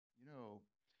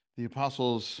the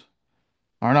apostles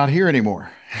are not here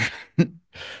anymore.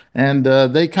 And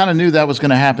they kind of knew that was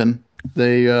going to happen.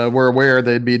 They were aware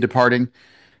they'd be departing,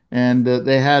 and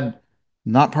they had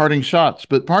not parting shots,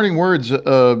 but parting words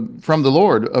from the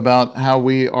Lord about how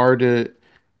we are to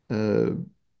uh,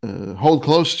 hold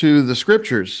close to the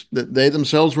scriptures, that they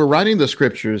themselves were writing the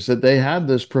scriptures, that they had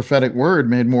this prophetic word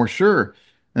made more sure,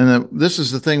 and that this is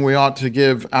the thing we ought to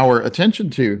give our attention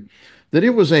to, that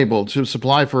it was able to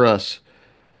supply for us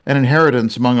an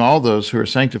inheritance among all those who are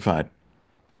sanctified.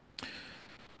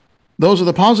 Those are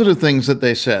the positive things that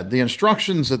they said, the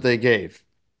instructions that they gave.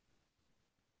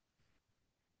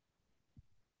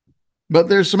 But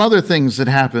there's some other things that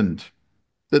happened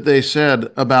that they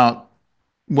said about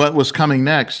what was coming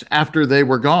next after they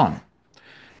were gone.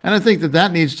 And I think that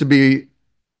that needs to be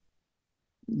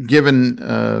given,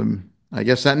 I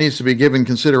guess that needs to be given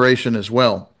consideration as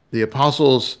well. The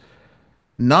apostles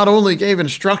not only gave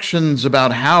instructions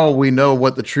about how we know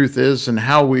what the truth is and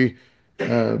how we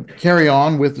carry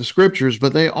on with the scriptures,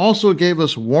 but they also gave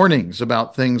us warnings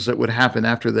about things that would happen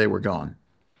after they were gone.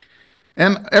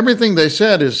 And everything they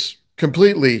said is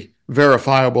completely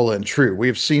verifiable and true.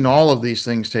 We've seen all of these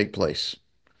things take place.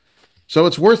 So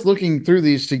it's worth looking through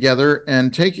these together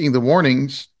and taking the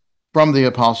warnings from the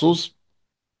apostles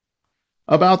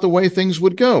about the way things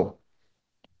would go.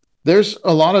 There's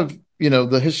a lot of,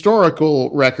 the historical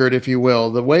record, if you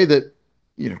will,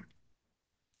 you know,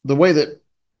 the way that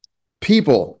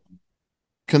people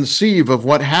conceive of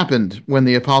what happened when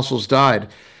the apostles died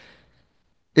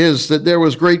is that there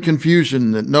was great confusion,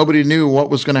 that nobody knew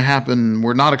what was going to happen.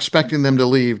 We're not expecting them to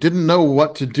leave, didn't know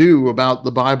what to do about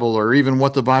the Bible or even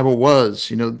what the Bible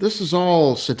was. This is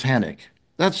all satanic.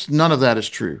 None of that is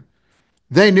true.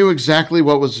 They knew exactly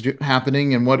what was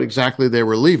happening and what exactly they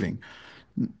were leaving.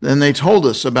 And they told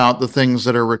us about the things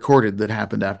that are recorded that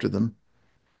happened after them.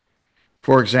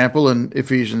 For example, in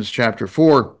Ephesians chapter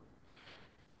 4,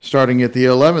 starting at the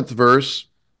 11th verse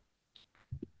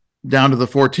down to the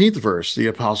 14th verse, the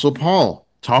Apostle Paul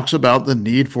talks about the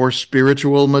need for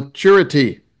spiritual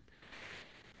maturity.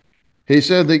 He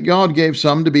said that God gave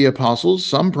some to be apostles,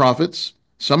 some prophets,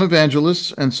 some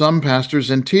evangelists, and some pastors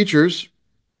and teachers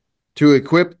to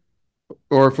equip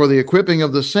or for the equipping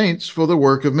of the saints for the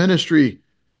work of ministry,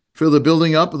 for the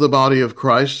building up of the body of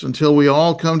Christ, until we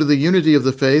all come to the unity of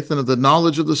the faith and of the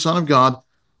knowledge of the Son of God,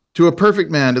 to a perfect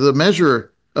man, to the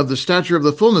measure of the stature of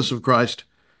the fullness of Christ,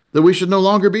 that we should no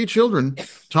longer be children,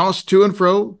 tossed to and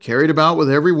fro, carried about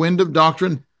with every wind of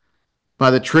doctrine,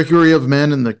 by the trickery of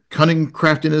men and the cunning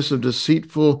craftiness of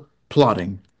deceitful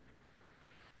plotting.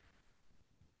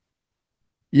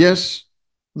 Yes,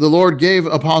 the Lord gave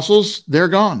apostles, they're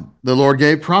gone. The Lord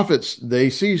gave prophets, they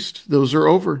ceased. Those are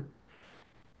over.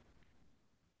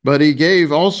 But he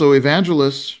gave also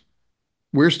evangelists,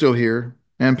 we're still here,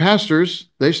 and pastors,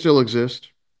 they still exist,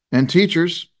 and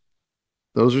teachers,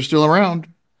 those are still around.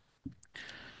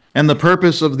 And the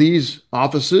purpose of these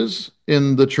offices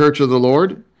in the church of the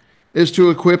Lord is to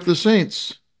equip the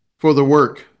saints for the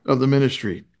work of the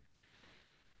ministry.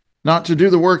 Not to do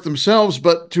the work themselves,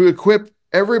 but to equip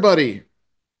everybody.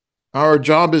 Our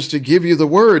job is to give you the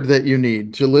word that you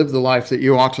need to live the life that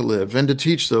you ought to live and to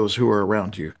teach those who are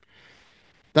around you.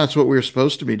 That's what we're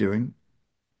supposed to be doing.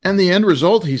 And the end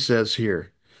result, he says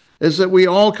here, is that we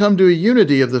all come to a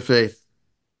unity of the faith.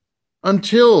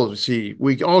 Until, see,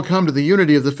 we all come to the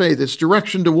unity of the faith. It's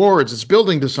direction towards, it's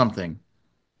building to something.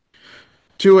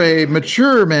 To a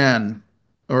mature man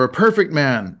or a perfect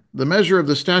man, the measure of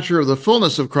the stature of the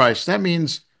fullness of Christ. That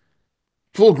means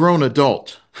full-grown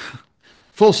adult,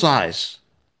 full size,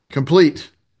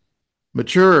 complete,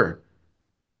 mature.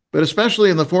 But especially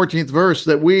in the 14th verse,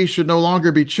 that we should no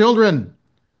longer be children,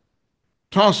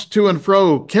 tossed to and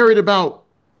fro, carried about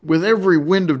with every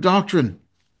wind of doctrine.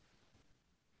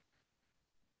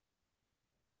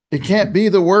 It can't be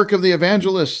the work of the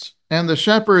evangelists and the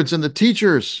shepherds and the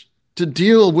teachers to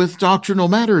deal with doctrinal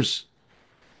matters.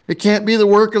 It can't be the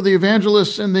work of the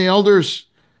evangelists and the elders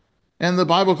and the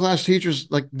Bible class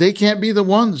teachers. Like, they can't be the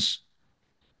ones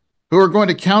who are going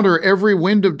to counter every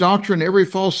wind of doctrine, every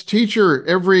false teacher,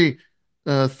 every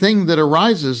thing that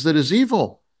arises that is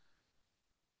evil.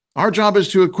 Our job is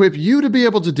to equip you to be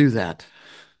able to do that.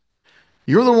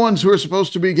 You're the ones who are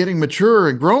supposed to be getting mature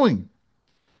and growing.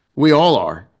 We all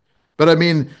are. But I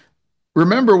mean,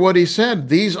 remember what he said.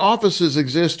 These offices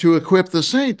exist to equip the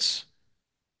saints.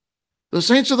 The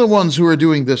saints are the ones who are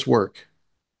doing this work.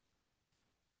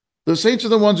 The saints are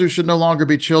the ones who should no longer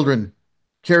be children,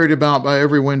 carried about by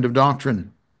every wind of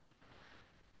doctrine.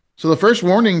 So the first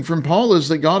warning from Paul is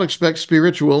that God expects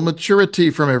spiritual maturity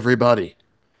from everybody.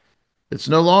 It's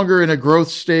no longer in a growth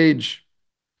stage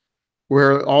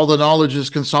where all the knowledge is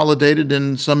consolidated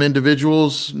in some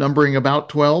individuals numbering about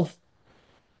 12?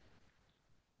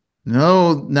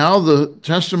 No, now the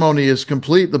testimony is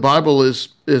complete. The Bible is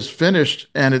finished,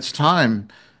 and it's time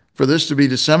for this to be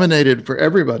disseminated for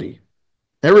everybody.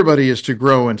 Everybody is to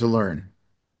grow and to learn.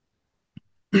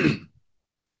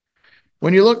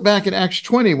 When you look back at Acts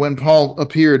 20, when Paul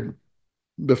appeared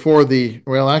before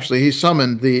he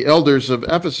summoned the elders of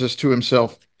Ephesus to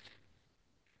himself.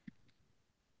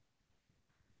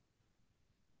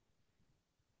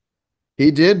 He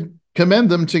did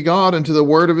commend them to God and to the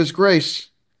word of his grace,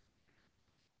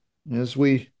 as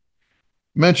we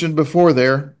mentioned before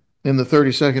there in the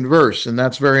 32nd verse, and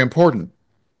that's very important.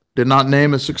 Did not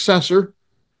name a successor,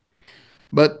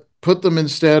 but put them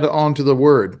instead onto the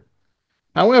word.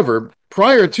 However,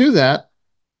 prior to that,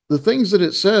 the things that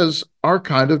it says are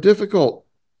kind of difficult.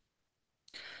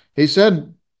 He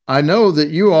said, I know that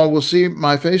you all will see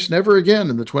my face never again.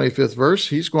 In the 25th verse,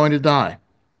 he's going to die.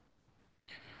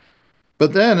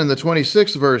 But then in the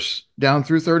 26th verse, down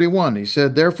through 31, he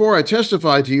said, Therefore I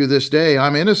testify to you this day,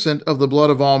 I'm innocent of the blood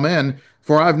of all men,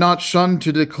 for I've not shunned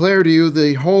to declare to you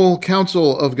the whole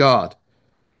counsel of God.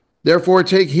 Therefore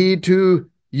take heed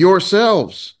to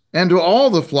yourselves and to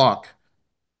all the flock,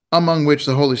 among which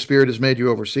the Holy Spirit has made you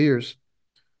overseers,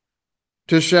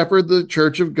 to shepherd the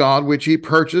church of God, which he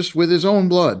purchased with his own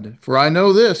blood. For I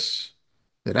know this,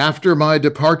 that after my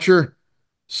departure,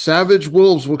 savage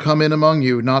wolves will come in among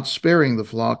you, not sparing the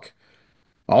flock.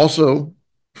 Also,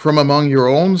 from among your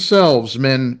own selves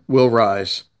men will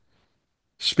rise,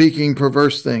 speaking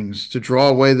perverse things to draw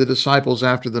away the disciples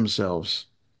after themselves.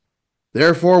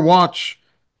 Therefore watch,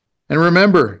 and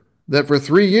remember that for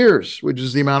 3 years, which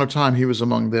is the amount of time he was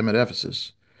among them at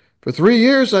Ephesus, for 3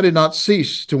 years I did not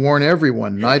cease to warn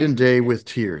everyone night and day with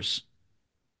tears.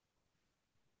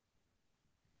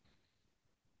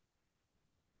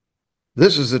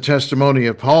 This is the testimony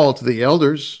of Paul to the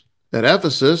elders at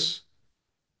Ephesus.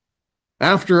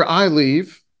 After I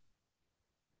leave,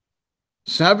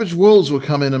 savage wolves will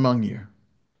come in among you.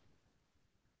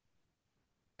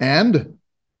 And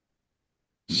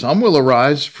some will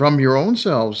arise from your own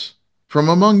selves, from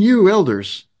among you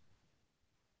elders,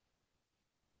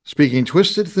 speaking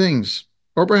twisted things,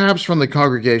 or perhaps from the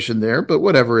congregation there, but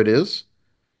whatever it is.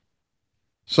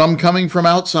 Some coming from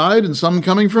outside and some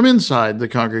coming from inside the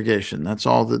congregation. That's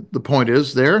all that the point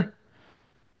is there.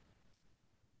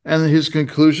 And his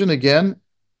conclusion, again,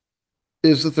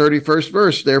 is the 31st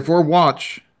verse. Therefore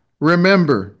watch,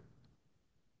 remember.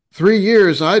 3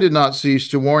 years I did not cease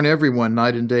to warn everyone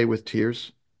night and day with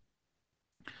tears.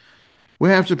 We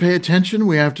have to pay attention,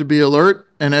 we have to be alert,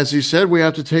 and as he said, we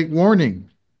have to take warning.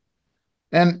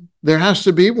 And there has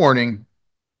to be warning.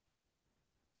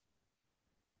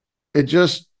 It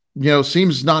just,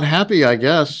 seems not happy, I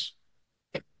guess.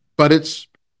 But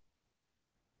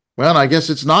I guess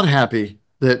it's not happy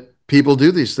that people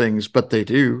do these things, but they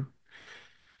do.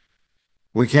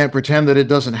 We can't pretend that it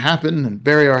doesn't happen and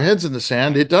bury our heads in the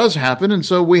sand. It does happen, and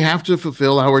so we have to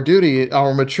fulfill our duty,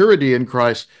 our maturity in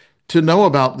Christ, to know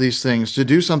about these things, to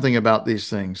do something about these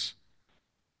things,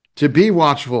 to be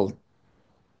watchful,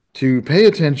 to pay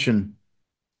attention,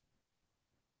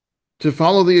 to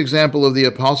follow the example of the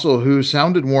apostle who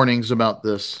sounded warnings about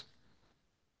this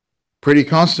pretty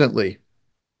constantly.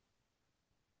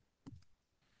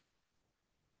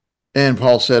 And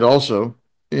Paul said also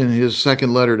in his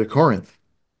second letter to Corinth,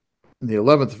 in the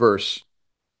 11th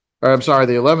the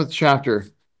 11th chapter,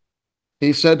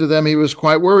 he said to them he was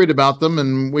quite worried about them,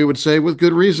 and we would say with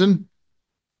good reason.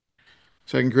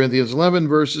 2 Corinthians 11,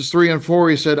 verses 3 and 4,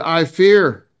 he said, I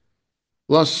fear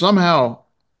lest somehow,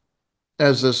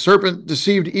 as the serpent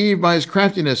deceived Eve by his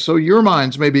craftiness, so your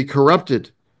minds may be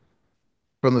corrupted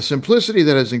from the simplicity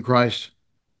that is in Christ.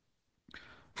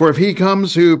 For if he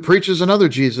comes who preaches another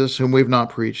Jesus whom we've not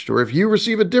preached, or if you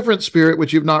receive a different spirit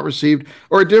which you've not received,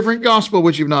 or a different gospel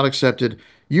which you've not accepted,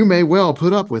 you may well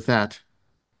put up with that.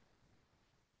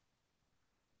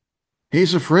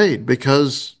 He's afraid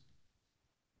because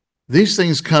these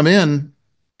things come in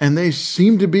and they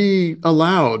seem to be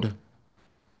allowed.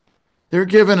 They're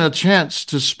given a chance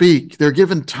to speak. They're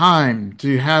given time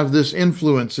to have this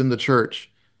influence in the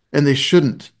church, and they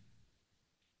shouldn't.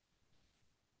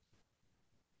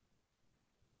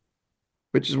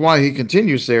 Which is why he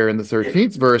continues there in the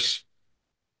 13th verse.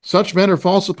 Such men are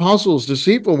false apostles,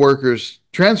 deceitful workers,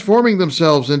 transforming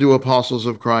themselves into apostles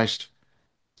of Christ.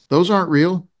 Those aren't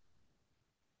real.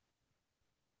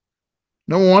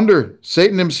 No wonder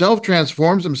Satan himself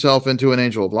transforms himself into an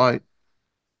angel of light.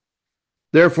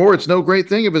 Therefore, it's no great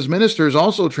thing if his ministers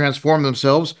also transform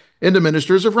themselves into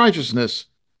ministers of righteousness,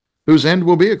 whose end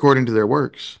will be according to their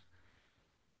works.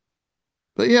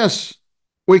 But yes,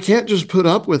 we can't just put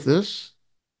up with this,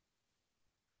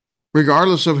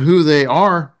 regardless of who they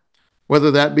are, whether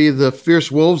that be the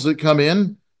fierce wolves that come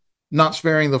in, not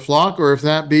sparing the flock, or if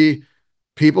that be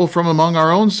people from among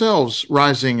our own selves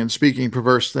rising and speaking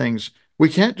perverse things. We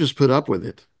can't just put up with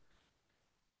it.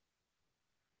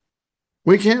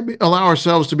 We can't allow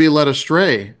ourselves to be led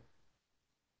astray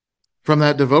from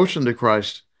that devotion to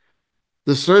Christ.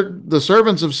 The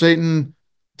servants of Satan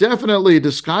definitely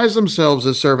disguise themselves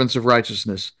as servants of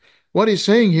righteousness. What he's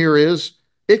saying here is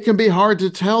it can be hard to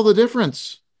tell the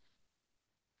difference.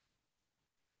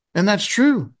 And that's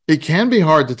true. It can be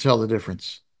hard to tell the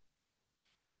difference.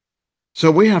 So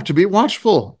we have to be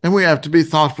watchful and we have to be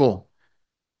thoughtful.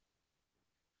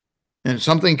 And if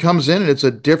something comes in and it's a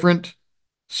different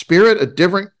spirit, a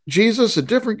different Jesus, a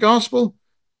different gospel,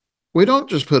 we don't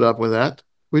just put up with that.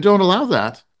 We don't allow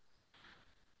that.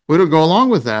 We don't go along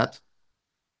with that.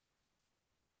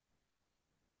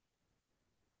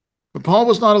 But Paul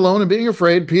was not alone in being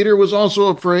afraid. Peter was also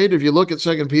afraid. If you look at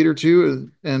 2 Peter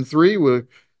 2 and 3,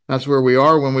 that's where we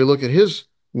are when we look at his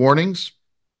warnings.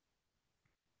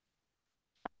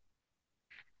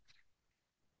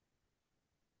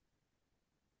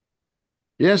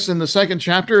 Yes, in the second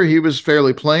chapter, he was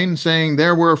fairly plain, saying,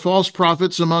 there were false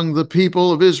prophets among the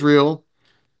people of Israel,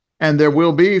 and there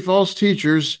will be false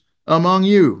teachers among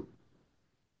you,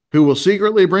 who will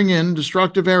secretly bring in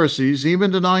destructive heresies,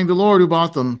 even denying the Lord who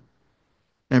bought them,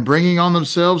 and bringing on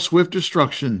themselves swift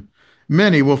destruction.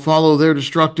 Many will follow their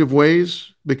destructive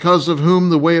ways, because of whom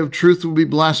the way of truth will be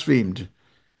blasphemed.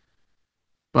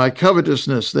 By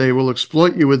covetousness they will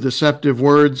exploit you with deceptive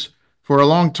words. For a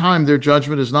long time their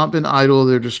judgment has not been idle,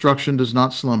 their destruction does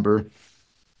not slumber.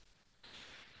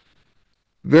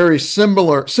 Very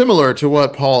similar to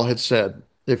what Paul had said,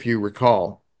 if you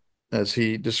recall, as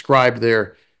he described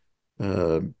their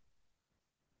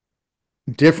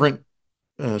different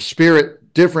spirit,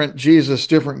 different Jesus,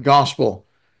 different gospel,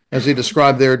 as he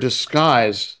described their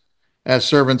disguise as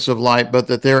servants of light, but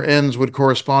that their ends would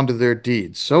correspond to their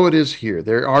deeds. So it is here.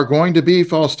 There are going to be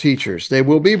false teachers. They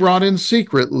will be brought in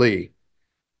secretly.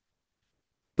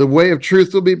 The way of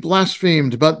truth will be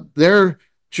blasphemed, but their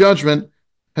judgment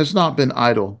has not been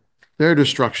idle. Their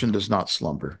destruction does not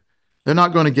slumber. They're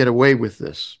not going to get away with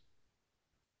this.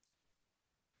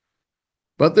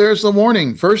 But there's the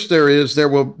warning. First, there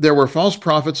were false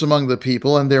prophets among the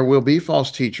people, and there will be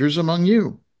false teachers among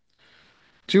you.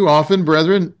 Too often,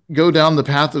 brethren, go down the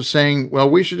path of saying, well,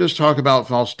 we should just talk about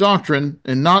false doctrine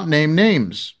and not name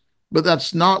names. But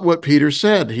that's not what Peter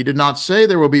said. He did not say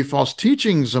there will be false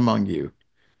teachings among you.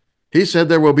 He said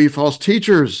there will be false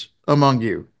teachers among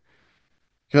you,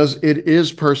 because it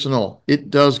is personal. It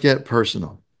does get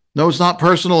personal. No, it's not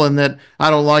personal in that I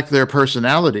don't like their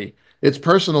personality. It's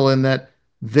personal in that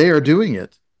they are doing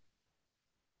it.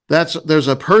 There's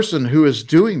a person who is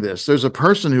doing this. There's a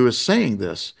person who is saying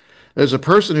this. There's a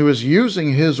person who is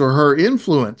using his or her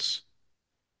influence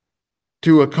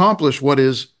to accomplish what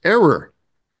is error.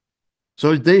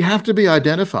 So they have to be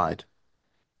identified.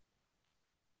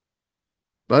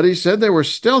 But he said they were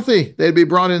stealthy. They'd be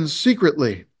brought in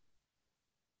secretly.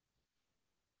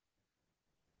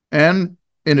 And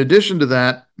in addition to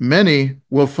that, many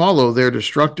will follow their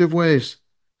destructive ways.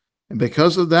 And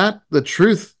because of that, the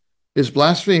truth is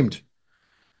blasphemed.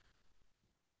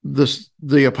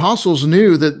 The apostles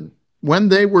knew that when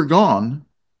they were gone,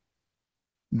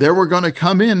 there were going to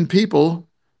come in people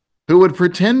who would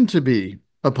pretend to be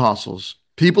apostles,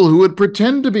 people who would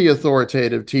pretend to be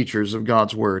authoritative teachers of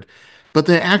God's word, but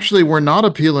they actually were not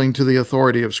appealing to the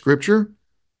authority of Scripture.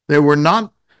 They were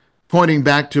not pointing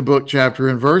back to book, chapter,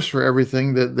 and verse for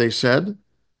everything that they said.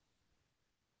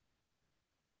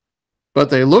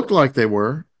 But they looked like they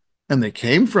were, and they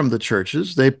came from the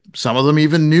churches. Some of them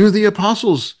even knew the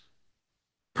apostles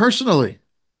personally.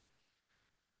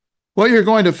 What you're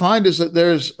going to find is that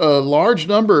there's a large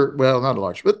number, well, not a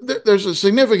large, but there's a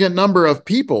significant number of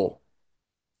people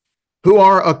who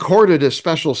are accorded a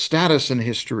special status in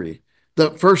history,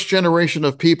 the first generation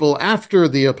of people after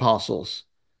the apostles.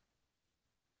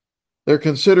 They're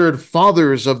considered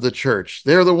fathers of the church.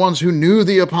 They're the ones who knew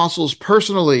the apostles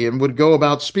personally and would go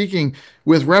about speaking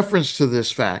with reference to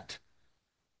this fact.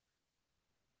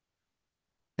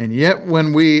 And yet,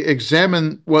 when we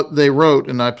examine what they wrote,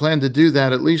 and I plan to do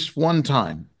that at least one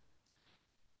time,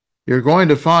 you're going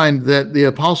to find that the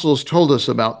apostles told us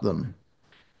about them.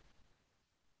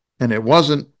 And it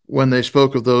wasn't when they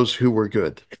spoke of those who were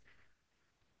good.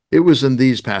 It was in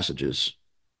these passages.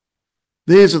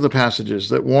 These are the passages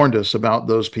that warned us about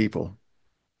those people.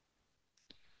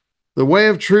 The way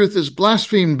of truth is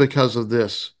blasphemed because of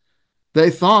this. They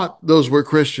thought those were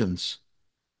Christians.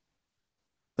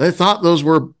 They thought those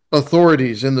were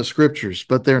authorities in the scriptures,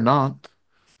 but they're not.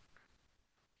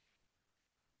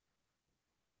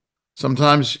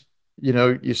 Sometimes,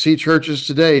 you see churches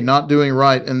today not doing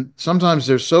right, and sometimes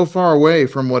they're so far away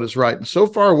from what is right and so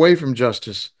far away from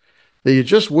justice that you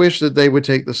just wish that they would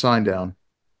take the sign down.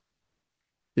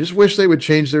 You just wish they would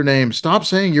change their name. Stop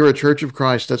saying you're a church of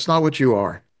Christ. That's not what you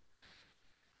are.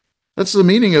 That's the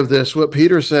meaning of this. What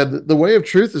Peter said, the way of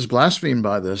truth is blasphemed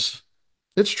by this.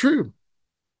 It's true.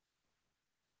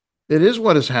 It is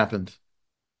what has happened.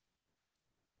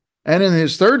 And in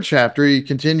his third chapter, he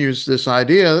continues this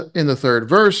idea in the third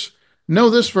verse. Know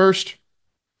this first.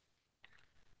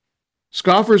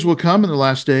 Scoffers will come in the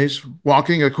last days,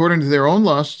 walking according to their own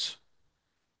lusts,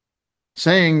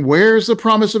 saying, where is the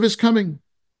promise of his coming?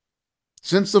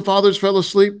 Since the fathers fell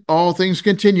asleep, all things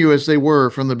continue as they were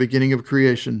from the beginning of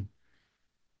creation.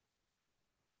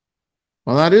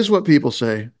 Well, that is what people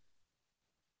say.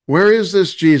 Where is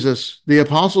this Jesus? The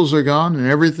apostles are gone and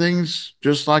everything's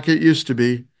just like it used to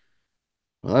be.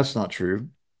 Well, that's not true.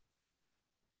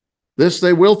 This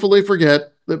they willfully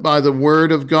forget, that by the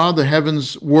word of God the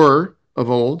heavens were of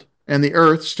old, and the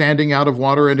earth standing out of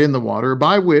water and in the water,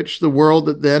 by which the world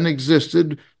that then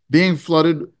existed, being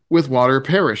flooded with water,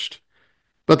 perished.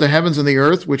 But the heavens and the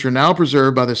earth, which are now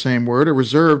preserved by the same word, are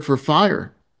reserved for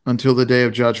fire until the day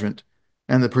of judgment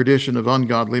and the perdition of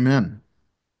ungodly men.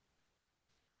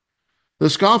 The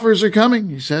scoffers are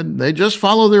coming, he said. They just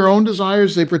follow their own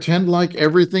desires. They pretend like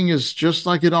everything is just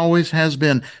like it always has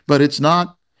been, but it's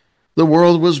not. The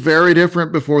world was very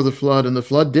different before the flood, and the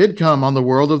flood did come on the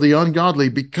world of the ungodly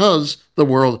because the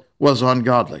world was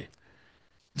ungodly.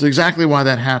 It's exactly why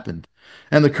that happened.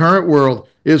 And the current world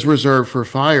is reserved for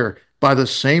fire by the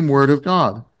same word of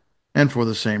God and for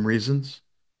the same reasons.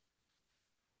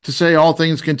 To say all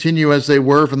things continue as they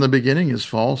were from the beginning is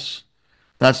false.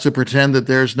 That's to pretend that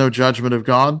there's no judgment of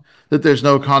God, that there's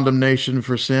no condemnation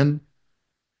for sin,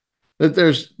 that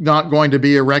there's not going to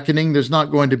be a reckoning, there's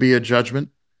not going to be a judgment.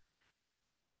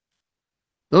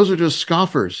 Those are just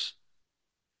scoffers.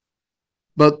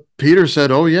 But Peter said,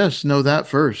 oh, yes, know that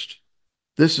first.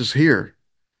 This is here.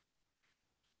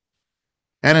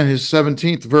 And in his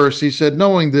 17th verse, he said,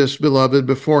 knowing this, beloved,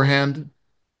 beforehand,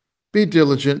 be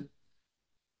diligent,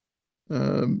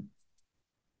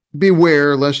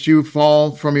 beware lest you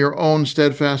fall from your own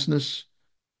steadfastness,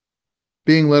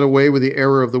 being led away with the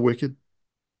error of the wicked.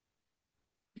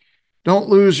 Don't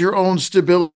lose your own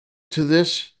stability to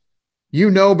this. You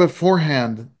know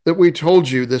beforehand that we told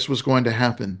you this was going to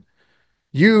happen.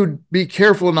 You be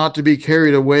careful not to be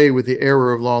carried away with the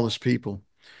error of lawless people.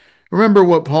 Remember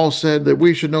what Paul said, that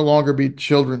we should no longer be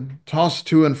children, tossed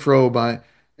to and fro by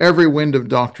every wind of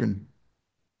doctrine,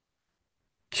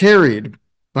 carried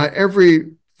by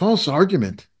every false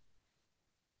argument.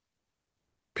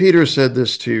 Peter said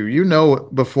this too. You know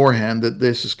beforehand that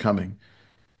this is coming.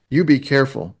 You be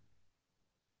careful.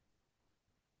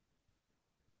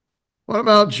 What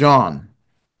about John?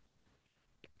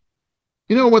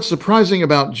 You know what's surprising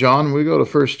about John? We go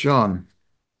to 1 John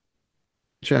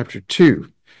chapter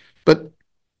 2. But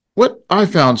what I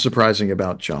found surprising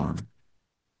about John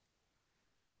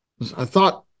was I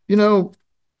thought, the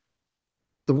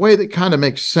way that kind of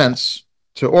makes sense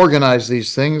to organize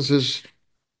these things is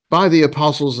by the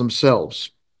apostles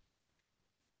themselves.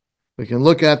 We can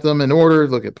look at them in order,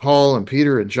 look at Paul and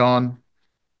Peter and John.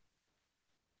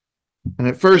 And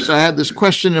at first I had this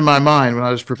question in my mind when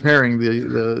I was preparing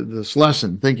this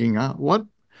lesson, thinking, what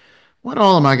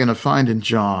all am I going to find in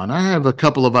John? I have a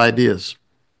couple of ideas.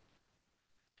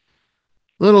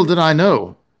 Little did I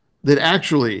know that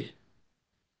actually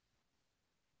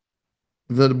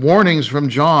the warnings from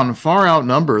John far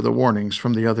outnumber the warnings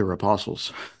from the other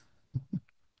apostles.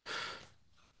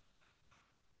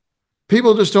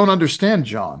 People just don't understand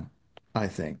John, I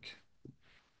think.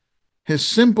 His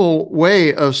simple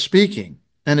way of speaking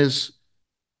and his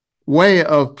way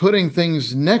of putting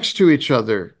things next to each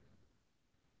other,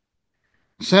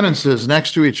 sentences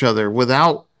next to each other,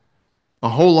 without a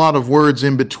whole lot of words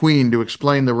in between to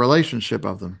explain the relationship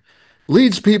of them,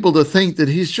 leads people to think that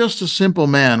he's just a simple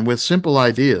man with simple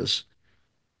ideas.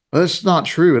 But that's not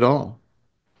true at all.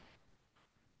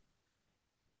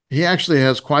 He actually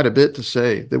has quite a bit to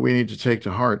say that we need to take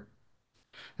to heart.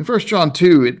 In 1 John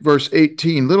 2, at verse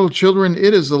 18, little children,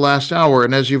 it is the last hour,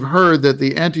 and as you've heard that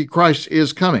the Antichrist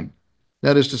is coming,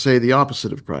 that is to say, the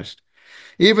opposite of Christ.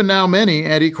 Even now many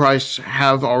Antichrists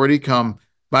have already come,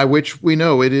 by which we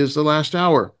know it is the last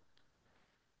hour.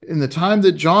 In the time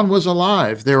that John was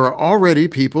alive, there are already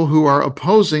people who are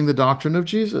opposing the doctrine of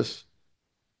Jesus.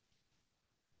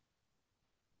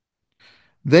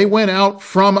 They went out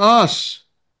from us.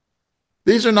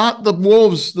 These are not the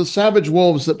wolves, the savage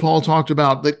wolves that Paul talked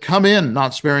about that come in,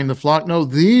 not sparing the flock. No,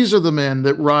 these are the men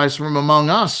that rise from among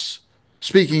us,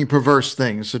 speaking perverse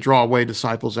things to draw away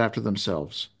disciples after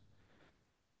themselves.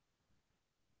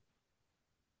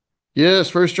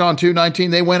 Yes, 1 John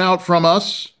 2:19, they went out from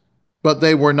us, but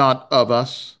they were not of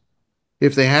us.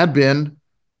 If they had been,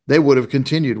 they would have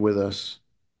continued with us.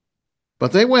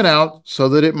 But they went out so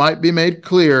that it might be made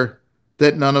clear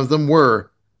that none of them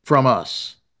were from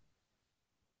us.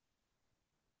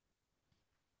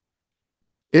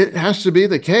 It has to be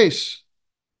the case.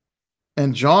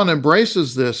 And John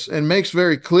embraces this and makes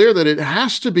very clear that it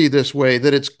has to be this way,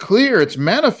 that it's clear, it's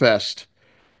manifest,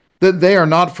 that they are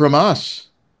not from us.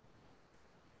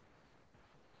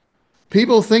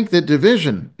 People think that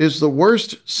division is the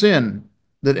worst sin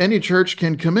that any church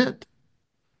can commit.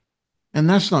 And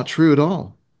that's not true at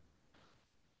all.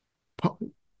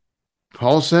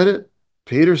 Paul said it,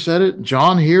 Peter said it,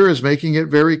 John here is making it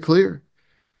very clear.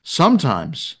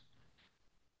 Sometimes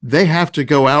they have to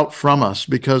go out from us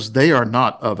because they are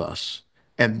not of us.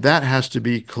 And that has to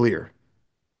be clear.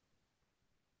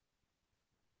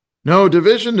 No,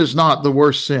 division is not the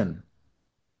worst sin.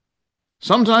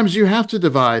 Sometimes you have to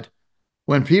divide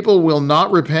when people will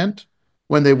not repent,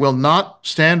 when they will not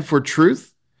stand for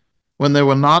truth, when they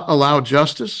will not allow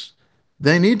justice.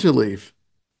 They need to leave.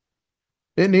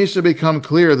 It needs to become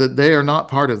clear that they are not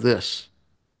part of this.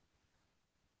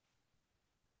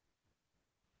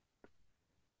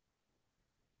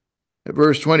 At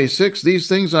verse 26, these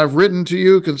things I've written to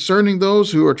you concerning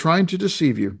those who are trying to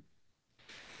deceive you.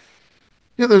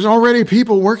 Yeah, there's already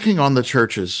people working on the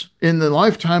churches. In the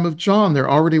lifetime of John, they're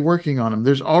already working on them.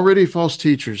 There's already false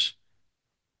teachers.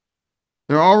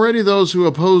 There are already those who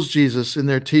oppose Jesus in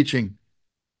their teaching.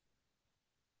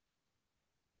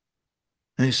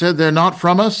 And he said they're not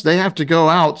from us. They have to go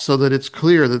out so that it's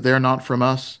clear that they're not from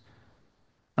us.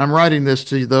 I'm writing this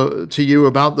to you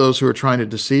about those who are trying to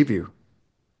deceive you.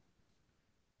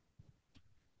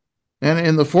 And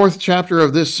in the 4th chapter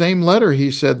of this same letter,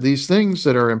 he said these things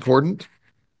that are important,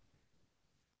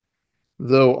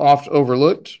 though oft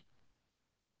overlooked.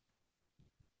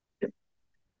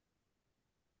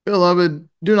 Beloved,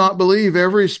 do not believe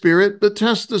every spirit, but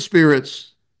test the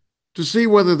spirits to see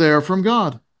whether they are from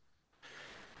God.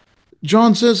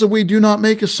 John says that we do not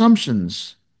make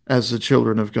assumptions as the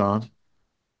children of God.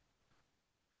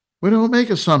 We don't make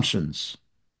assumptions.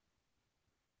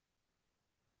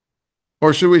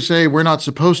 Or should we say we're not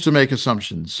supposed to make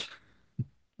assumptions?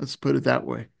 Let's put it that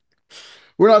way.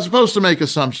 We're not supposed to make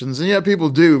assumptions, and yet people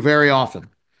do very often.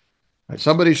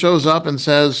 Somebody shows up and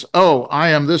says, "Oh,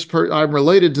 I'm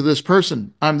related to this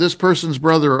person. I'm this person's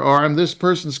brother, or I'm this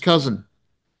person's cousin."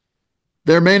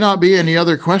 There may not be any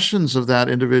other questions of that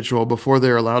individual before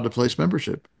they're allowed to place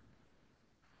membership.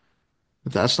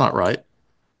 But that's not right.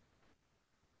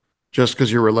 Just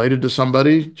because you're related to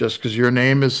somebody, just because your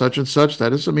name is such and such,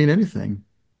 that doesn't mean anything.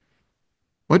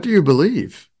 What do you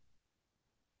believe?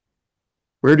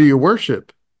 Where do you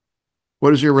worship?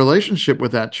 What is your relationship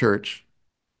with that church?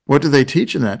 What do they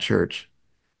teach in that church?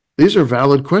 These are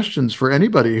valid questions for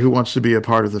anybody who wants to be a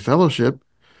part of the fellowship,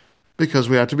 because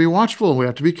we have to be watchful. We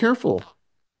have to be careful.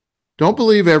 Don't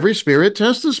believe every spirit.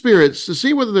 Test the spirits to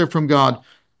see whether they're from God.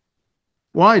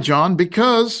 Why, John?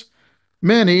 Because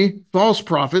many false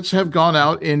prophets have gone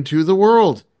out into the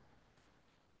world.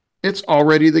 It's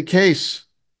already the case.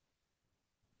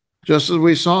 Just as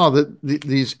we saw that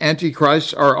these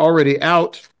antichrists are already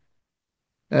out,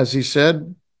 as he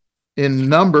said, in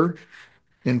number,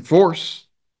 in force.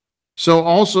 So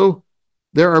also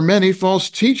there are many false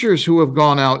teachers who have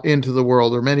gone out into the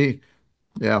world, or many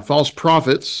false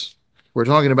prophets. We're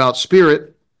talking about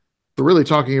spirit. We're really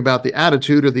talking about the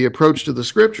attitude or the approach to the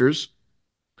scriptures.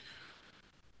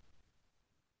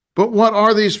 But what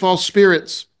are these false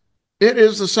spirits? It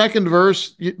is the 2nd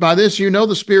verse. By this you know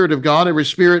the Spirit of God. Every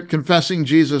spirit confessing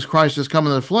Jesus Christ has come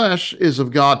in the flesh is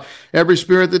of God. Every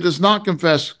spirit that does not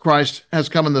confess Christ has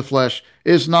come in the flesh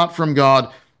is not from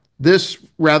God. This,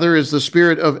 rather, is the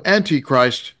spirit of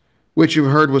Antichrist, which you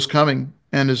heard was coming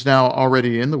and is now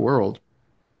already in the world.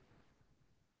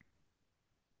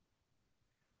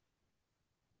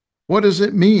 What does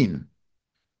it mean?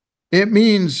 It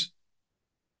means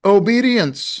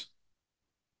obedience.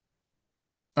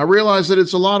 I realize that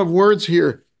it's a lot of words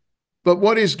here, but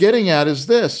what he's getting at is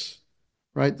this,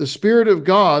 right? The Spirit of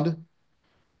God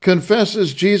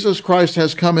confesses Jesus Christ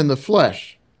has come in the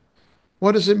flesh.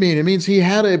 What does it mean? It means he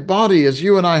had a body as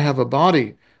you and I have a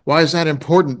body. Why is that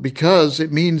important? Because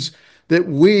it means that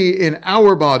we in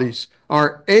our bodies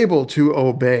are able to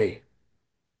obey.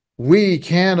 We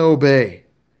can obey.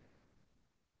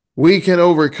 We can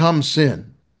overcome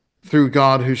sin. through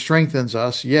God who strengthens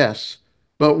us, yes,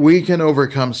 but we can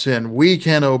overcome sin. We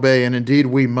can obey, and indeed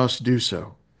we must do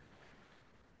so.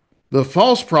 The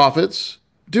false prophets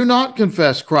do not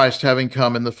confess Christ having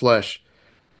come in the flesh.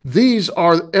 These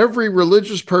are every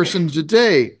religious person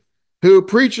today who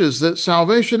preaches that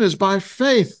salvation is by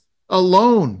faith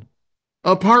alone,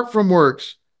 apart from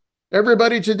works.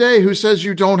 Everybody today who says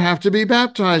you don't have to be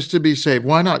baptized to be saved.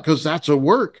 Why not? Because that's a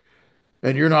work.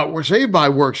 And you're not saved by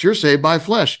works, you're saved by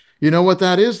flesh. You know what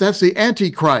that is? That's the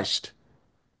Antichrist.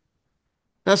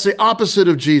 That's the opposite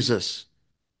of Jesus.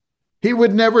 He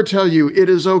would never tell you it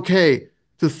is okay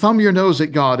to thumb your nose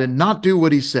at God and not do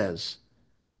what he says.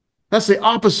 That's the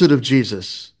opposite of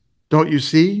Jesus. Don't you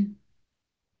see?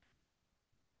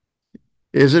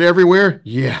 Is it everywhere?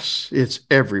 Yes, it's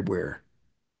everywhere.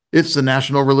 It's the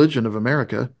national religion of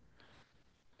America.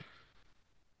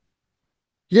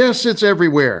 Yes, it's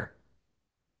everywhere.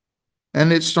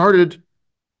 And it started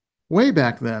way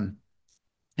back then.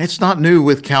 It's not new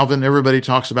with Calvin. Everybody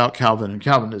talks about Calvin and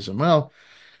Calvinism. Well,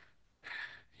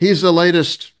 he's the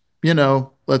latest,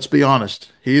 let's be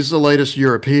honest, he's the latest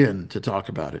European to talk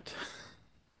about it.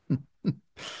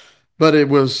 But it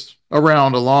was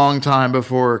around a long time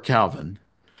before Calvin.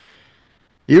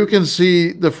 You can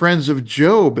see the friends of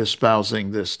Job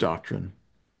espousing this doctrine.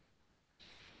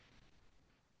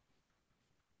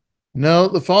 No,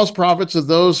 the false prophets are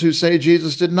those who say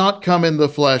Jesus did not come in the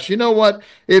flesh. You know what?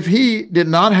 If he did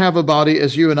not have a body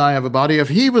as you and I have a body, if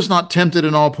he was not tempted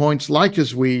in all points like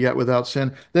as we, yet without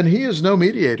sin, then he is no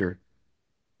mediator.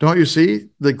 Don't you see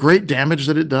the great damage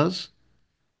that it does?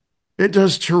 It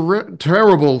does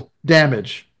terrible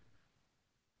damage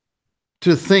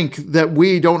to think that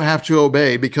we don't have to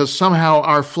obey because somehow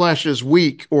our flesh is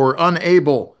weak or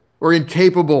unable or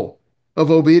incapable of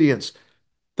obedience.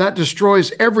 That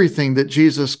destroys everything that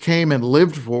Jesus came and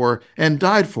lived for and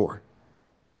died for.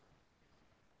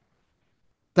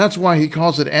 That's why he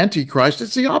calls it Antichrist.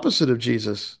 It's the opposite of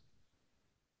Jesus.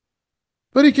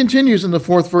 But he continues in the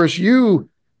 4th verse, you,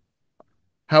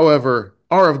 however,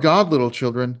 are of God, little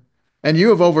children, and you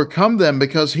have overcome them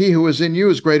because he who is in you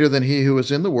is greater than he who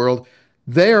is in the world.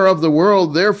 They are of the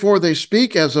world, therefore they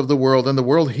speak as of the world, and the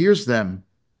world hears them.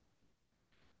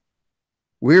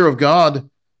 We are of God.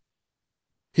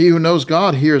 He who knows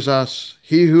God hears us.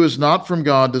 He who is not from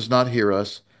God does not hear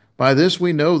us. By this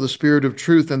we know the spirit of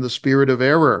truth and the spirit of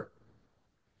error.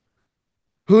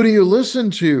 Who do you listen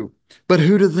to? But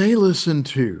who do they listen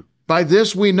to? By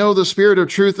this we know the spirit of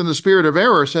truth and the spirit of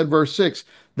error, said verse 6.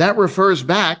 That refers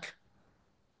back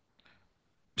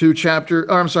to chapter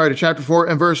 4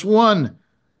 and verse 1.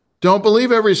 Don't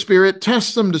believe every spirit,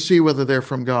 test them to see whether they're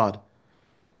from God.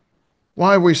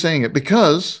 Why are we saying it?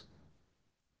 Because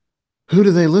who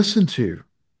do they listen to?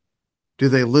 Do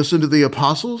they listen to the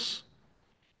apostles?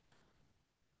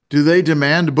 Do they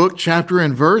demand book, chapter,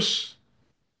 and verse?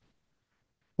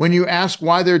 When you ask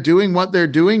why they're doing what they're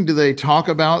doing, do they talk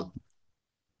about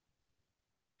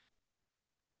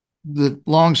the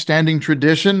long-standing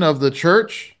tradition of the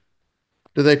church?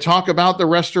 Do they talk about the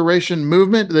Restoration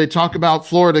movement? Do they talk about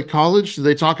Florida College? Do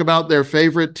they talk about their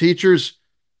favorite teachers,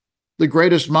 the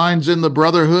greatest minds in the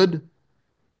brotherhood?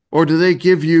 Or do they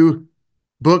give you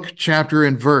book, chapter,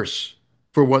 and verse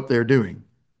for what they're doing?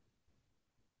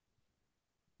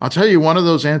 I'll tell you, one of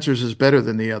those answers is better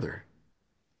than the other.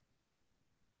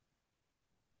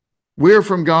 We're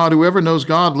from God. Whoever knows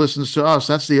God listens to us.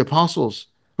 That's the apostles.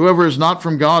 Whoever is not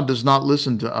from God does not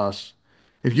listen to us.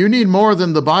 If you need more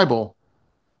than the Bible,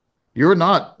 you're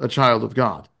not a child of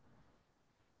God.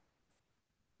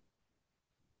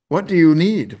 What do you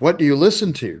need? What do you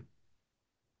listen to?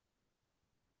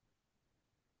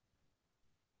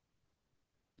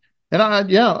 And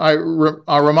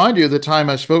I'll remind you of the time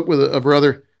I spoke with a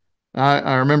brother.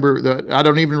 I remember that. I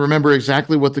don't even remember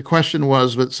exactly what the question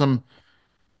was, but some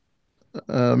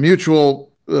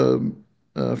mutual friend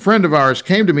of ours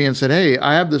came to me and said, "Hey,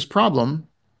 I have this problem.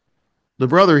 The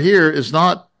brother here is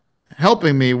not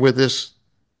helping me with this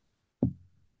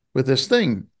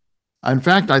thing. In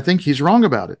fact, I think he's wrong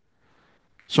about it."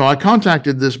 So I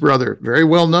contacted this brother, very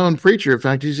well-known preacher. In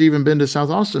fact, he's even been to South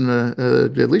Austin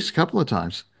at least a couple of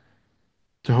times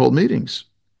to hold meetings.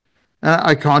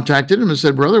 I contacted him and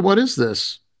said, "Brother, what is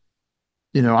this?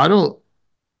 I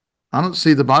don't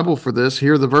see the Bible for this.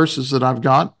 Here are the verses that I've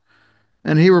got."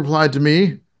 And he replied to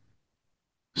me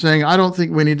saying, "I don't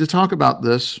think we need to talk about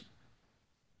this.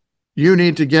 You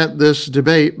need to get this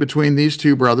debate between these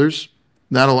two brothers.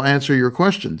 That'll answer your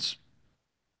questions."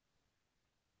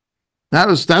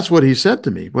 That's what he said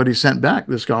to me, what he sent back,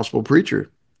 this gospel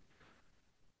preacher.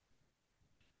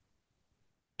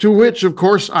 To which, of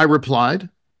course, I replied,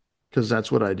 because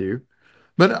that's what I do.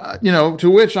 But, to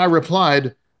which I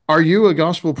replied, are you a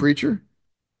gospel preacher?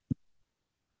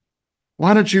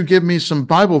 Why don't you give me some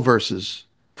Bible verses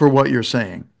for what you're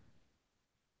saying?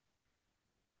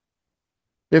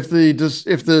 If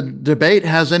the debate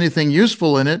has anything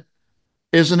useful in it,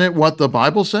 isn't it what the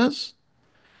Bible says?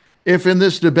 If in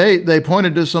this debate they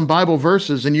pointed to some Bible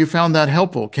verses and you found that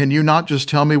helpful, can you not just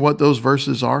tell me what those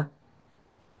verses are?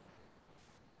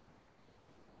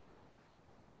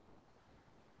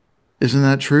 Isn't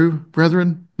that true,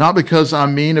 brethren? Not because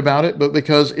I'm mean about it, but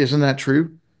because isn't that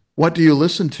true? What do you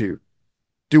listen to?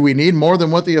 Do we need more than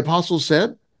what the apostles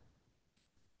said?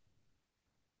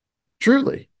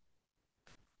 Truly.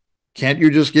 Can't you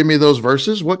just give me those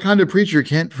verses? What kind of preacher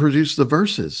can't produce the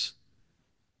verses?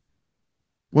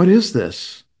 What is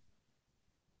this?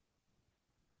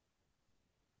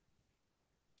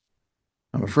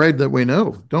 I'm afraid that we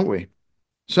know, don't we?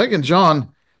 Second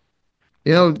John,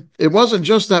 it wasn't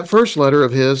just that first letter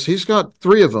of his. He's got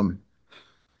three of them.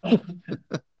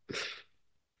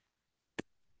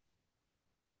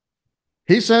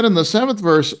 He said in the 7th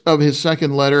verse of his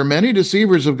second letter, many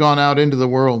deceivers have gone out into the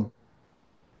world.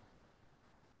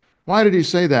 Why did he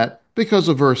say that? Because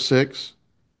of verse 6.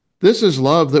 This is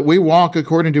love, that we walk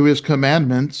according to his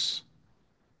commandments.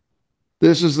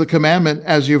 This is the commandment,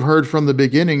 as you've heard from the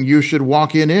beginning, you should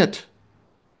walk in it.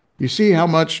 You see how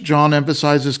much John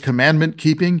emphasizes commandment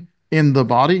keeping in the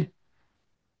body?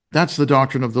 That's the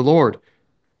doctrine of the Lord.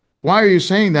 Why are you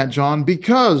saying that, John?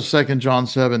 Because, 2 John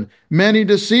 7, many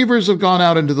deceivers have gone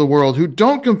out into the world who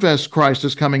don't confess Christ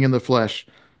as coming in the flesh.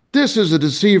 This is a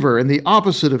deceiver and the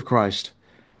opposite of Christ.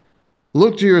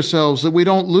 Look to yourselves that we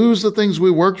don't lose the things we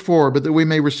worked for, but that we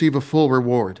may receive a full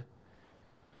reward.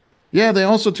 Yeah, they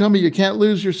also tell me you can't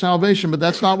lose your salvation, but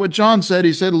that's not what John said.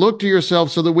 He said, look to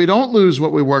yourself so that we don't lose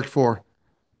what we worked for.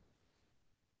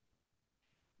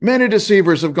 Many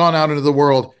deceivers have gone out into the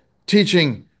world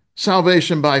teaching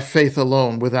salvation by faith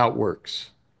alone without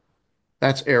works.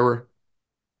 That's error.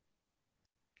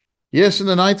 Yes, in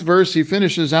the 9th verse, he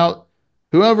finishes out,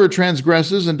 whoever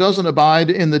transgresses and doesn't abide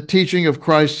in the teaching of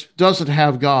Christ doesn't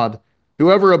have God.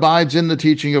 Whoever abides in the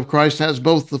teaching of Christ has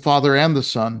both the Father and the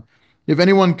Son. If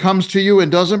anyone comes to you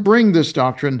and doesn't bring this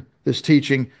doctrine, this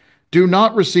teaching, do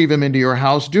not receive him into your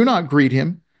house. Do not greet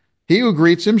him. He who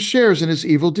greets him shares in his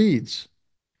evil deeds.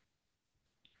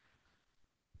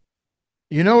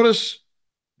 You notice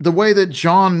the way that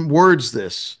John words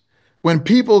this. When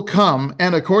people come,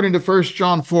 and according to 1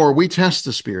 John 4, we test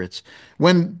the spirits.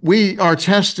 When we are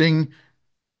testing,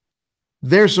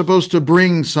 they're supposed to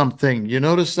bring something. You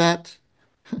notice that?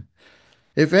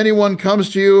 If anyone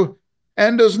comes to you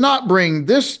and does not bring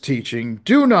this teaching,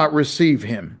 do not receive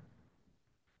him.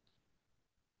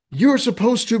 You're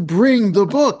supposed to bring the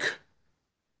book.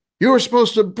 You're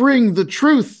supposed to bring the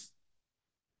truth.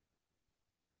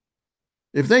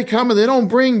 If they come and they don't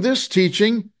bring this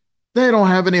teaching, they don't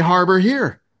have any harbor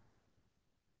here.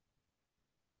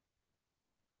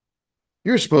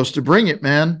 You're supposed to bring it,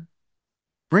 man.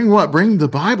 Bring what? Bring the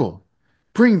Bible.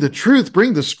 Bring the truth.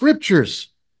 Bring the scriptures.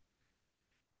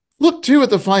 Look, too, at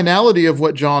the finality of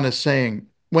what John is saying.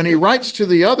 When he writes to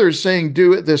the others saying,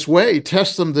 do it this way,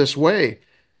 test them this way,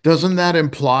 doesn't that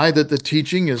imply that the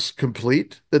teaching is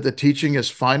complete, that the teaching is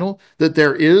final, that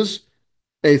there is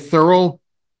a thorough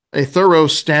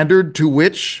standard to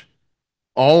which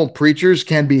all preachers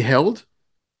can be held?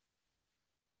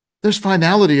 There's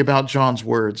finality about John's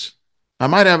words. I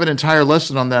might have an entire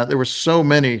lesson on that. There were so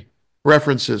many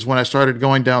references when I started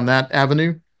going down that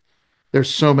avenue. There's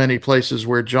so many places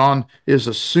where John is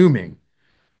assuming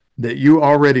that you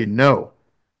already know,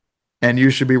 and you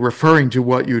should be referring to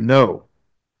what you know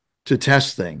to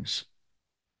test things.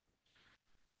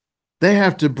 They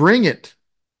have to bring it.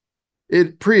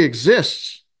 It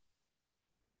pre-exists.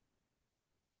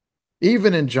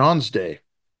 Even in John's day.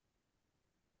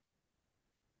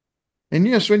 And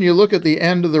yes, when you look at the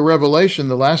end of the Revelation,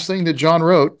 the last thing that John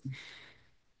wrote,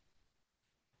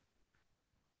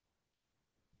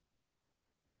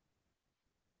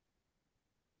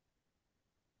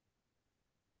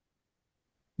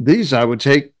 these I would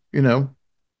take,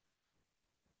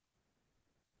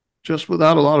 just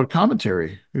without a lot of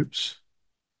commentary. Oops.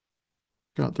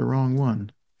 Got the wrong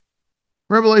one.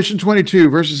 Revelation 22,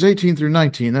 verses 18 through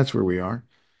 19. That's where we are.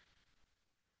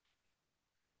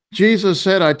 Jesus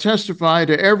said, I testify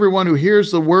to everyone who hears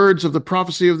the words of the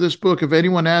prophecy of this book. If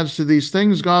anyone adds to these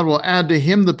things, God will add to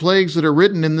him the plagues that are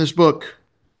written in this book.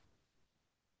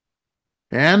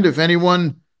 And if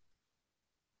anyone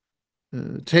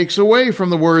takes away from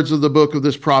the words of the book of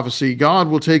this prophecy, God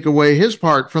will take away his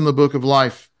part from the book of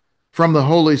life, from the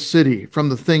holy city, from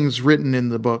the things written in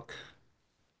the book.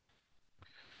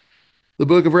 The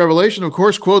book of Revelation, of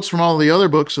course, quotes from all the other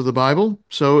books of the Bible,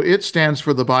 so it stands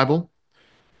for the Bible.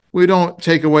 We don't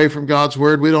take away from God's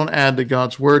word. We don't add to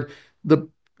God's word. The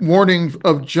warning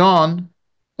of John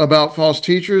about false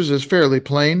teachers is fairly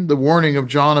plain. The warning of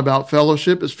John about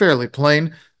fellowship is fairly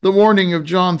plain. The warning of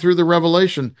John through the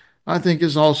Revelation, I think,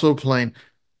 is also plain.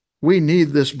 We need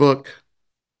this book.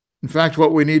 In fact,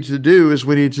 what we need to do is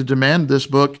we need to demand this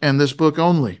book and this book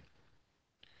only.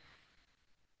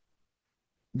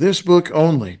 This book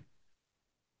only.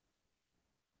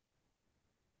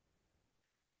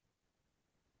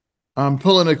 I'm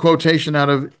pulling a quotation out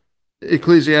of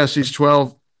Ecclesiastes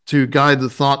 12 to guide the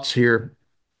thoughts here,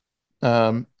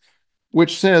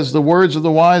 which says, the words of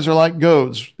the wise are like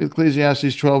goads.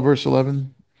 Ecclesiastes 12, verse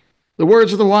 11. The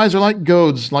words of the wise are like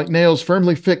goads, like nails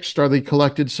firmly fixed are the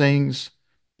collected sayings.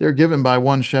 They're given by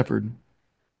one shepherd.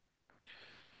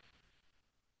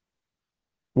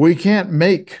 We can't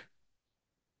make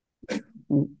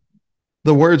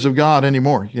the words of God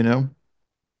anymore, you know.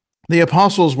 The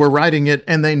apostles were writing it,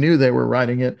 and they knew they were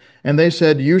writing it, and they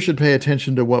said, you should pay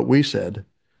attention to what we said.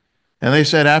 And they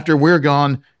said, after we're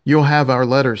gone, you'll have our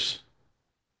letters.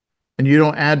 And you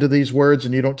don't add to these words,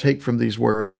 and you don't take from these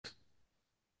words.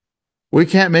 We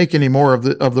can't make any more of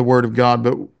the word of God,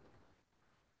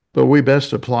 but we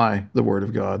best apply the word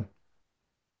of God.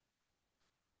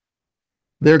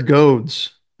 They're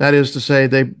goads. That is to say,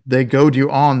 they goad you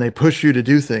on, they push you to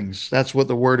do things. That's what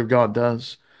the word of God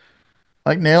does.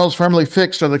 Like nails firmly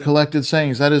fixed are the collected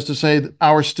sayings. That is to say,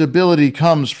 our stability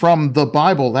comes from the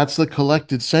Bible. That's the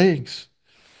collected sayings.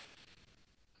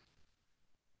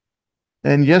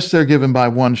 And yes, they're given by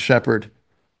one shepherd.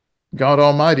 God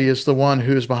Almighty is the one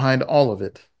who is behind all of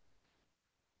it.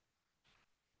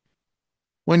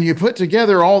 When you put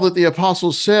together all that the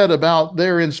apostles said about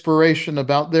their inspiration,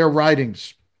 about their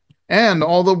writings, and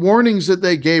all the warnings that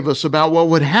they gave us about what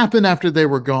would happen after they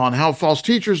were gone, how false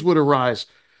teachers would arise,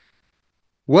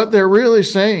 what they're really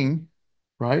saying,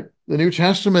 right? The New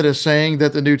Testament is saying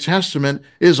that the New Testament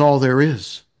is all there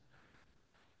is.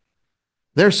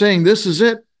 They're saying this is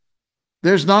it.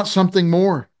 There's not something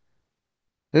more.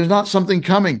 There's not something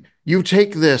coming. You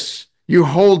take this, you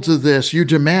hold to this, you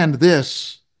demand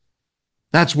this.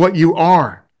 That's what you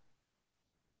are.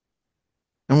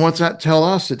 And what's that tell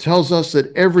us? It tells us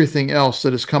that everything else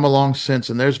that has come along since,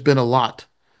 and there's been a lot,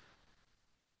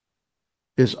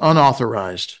 is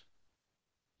unauthorized.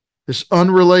 It's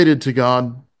unrelated to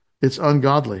God. It's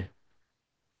ungodly.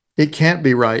 It can't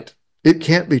be right. It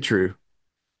can't be true.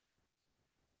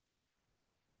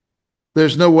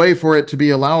 There's no way for it to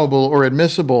be allowable or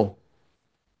admissible,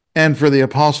 and for the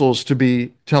apostles to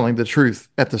be telling the truth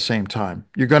at the same time.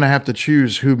 You're going to have to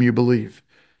choose whom you believe.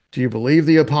 Do you believe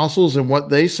the apostles and what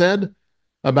they said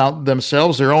about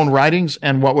themselves, their own writings,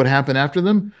 and what would happen after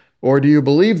them? Or do you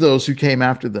believe those who came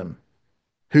after them,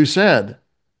 who said,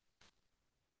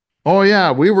 oh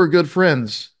yeah, we were good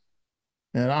friends,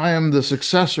 and I am the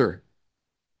successor?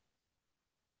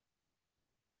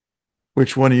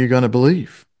 Which one are you going to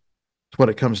believe? That's what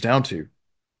it comes down to.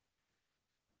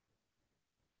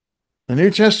 The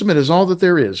New Testament is all that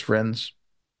there is, friends.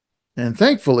 And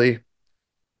thankfully,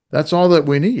 that's all that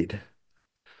we need.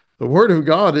 The Word of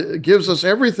God gives us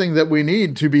everything that we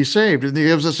need to be saved. It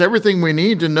gives us everything we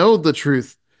need to know the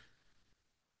truth,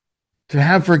 to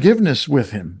have forgiveness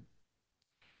with Him,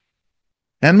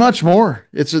 and much more.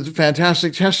 It's a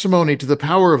fantastic testimony to the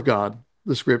power of God,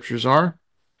 the Scriptures are.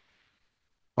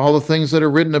 All the things that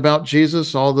are written about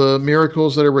Jesus, all the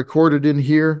miracles that are recorded in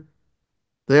here,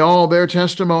 they all bear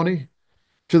testimony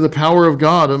to the power of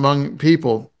God among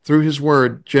people through His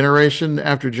Word, generation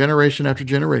after generation after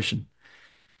generation.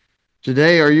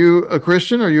 Today, are you a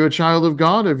Christian? Are you a child of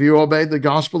God? Have you obeyed the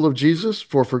gospel of Jesus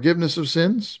for forgiveness of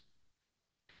sins?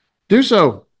 Do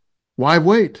so. Why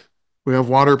wait? We have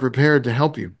water prepared to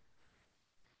help you.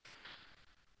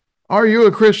 Are you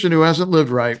a Christian who hasn't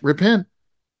lived right? Repent.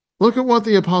 Look at what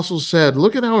the apostles said.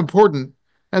 Look at how important,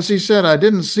 as he said, I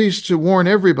didn't cease to warn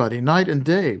everybody night and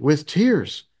day with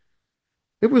tears.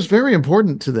 It was very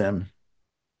important to them.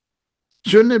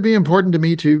 Shouldn't it be important to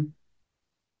me too?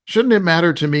 Shouldn't it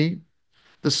matter to me?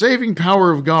 The saving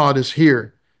power of God is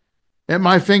here at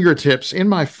my fingertips, in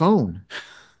my phone.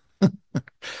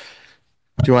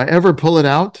 Do I ever pull it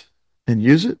out and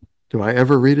use it? Do I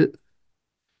ever read it?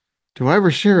 Do I ever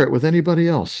share it with anybody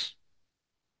else?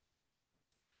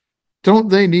 Don't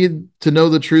they need to know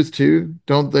the truth too?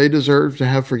 Don't they deserve to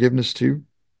have forgiveness too?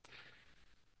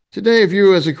 Today, if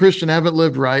you as a Christian haven't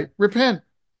lived right, repent.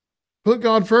 Put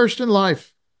God first in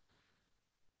life.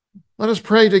 Let us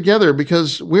pray together,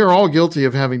 because we are all guilty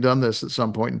of having done this at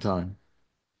some point in time.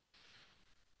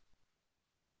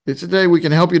 it's a day we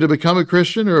can help you to become a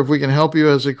Christian, or if we can help you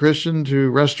as a Christian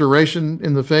to restoration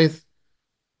in the faith,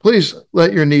 please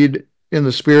let your need in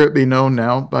the Spirit be known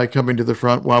now by coming to the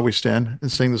front while we stand and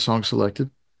sing the song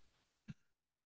selected.